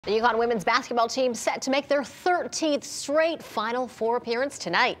The UConn women's basketball team set to make their 13th straight Final Four appearance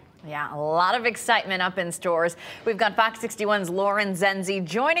tonight. Yeah, a lot of excitement up in stores. We've got Fox 61's Lauren Zenzi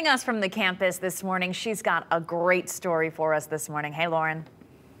joining us from the campus this morning. She's got a great story for us this morning. Hey, Lauren.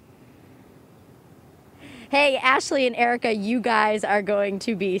 Hey, Ashley and Erica, you guys are going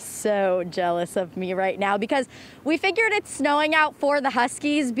to be so jealous of me right now because we figured it's snowing out for the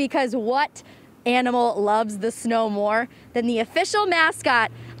Huskies, because what animal loves the snow more than the official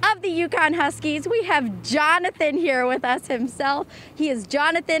mascot of the UConn Huskies? We have Jonathan here with us himself. He is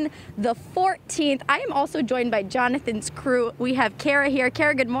Jonathan the 14th. I am also joined by Jonathan's crew. We have Kara here.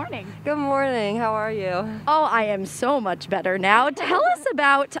 Kara, good morning. Good morning. How are you? Oh, I am so much better now. Tell us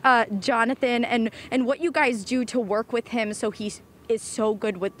about Jonathan and what you guys do to work with him so he is so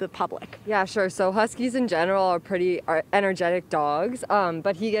good with the public. Yeah, sure. So Huskies in general are pretty energetic dogs,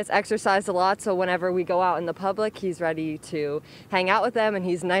 but he gets exercised a lot, so whenever we go out in the public, he's ready to hang out with them, and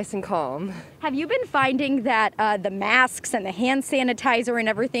he's nice and calm. Have you been finding that the masks and the hand sanitizer and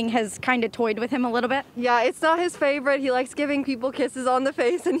everything has kind of toyed with him a little bit? Yeah, it's not his favorite. He likes giving people kisses on the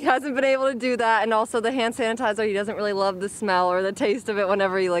face, and he hasn't been able to do that. And also the hand sanitizer, he doesn't really love the smell or the taste of it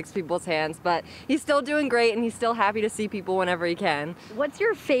whenever he licks people's hands, but he's still doing great, and he's still happy to see people whenever he can. What's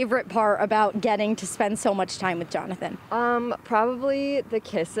your favorite part about getting to spend so much time with Jonathan? Probably the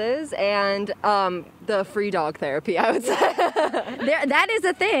kisses and the free dog therapy, I would say. That is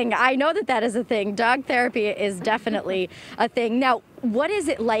a thing. I know that is a thing. Dog therapy is definitely a thing. Now, what is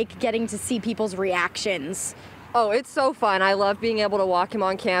it like getting to see people's reactions? Oh, it's so fun. I love being able to walk him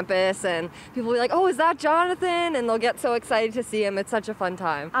on campus, and people will be like, oh, is that Jonathan? And they'll get so excited to see him. It's such a fun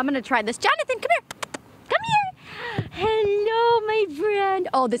time. I'm going to try this. Jonathan, come here. Come here. Hello, my friend.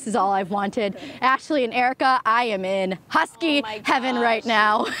 Oh, this is all I've wanted. Ashley and Erica, I am in Husky heaven right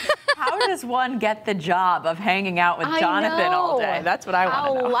now. How does one get the job of hanging out with Jonathan all day? That's what I want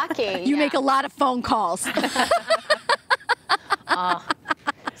to know. How lucky. You make a lot of phone calls.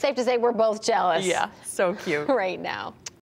 Safe to say we're both jealous. Yeah, so cute. Right now.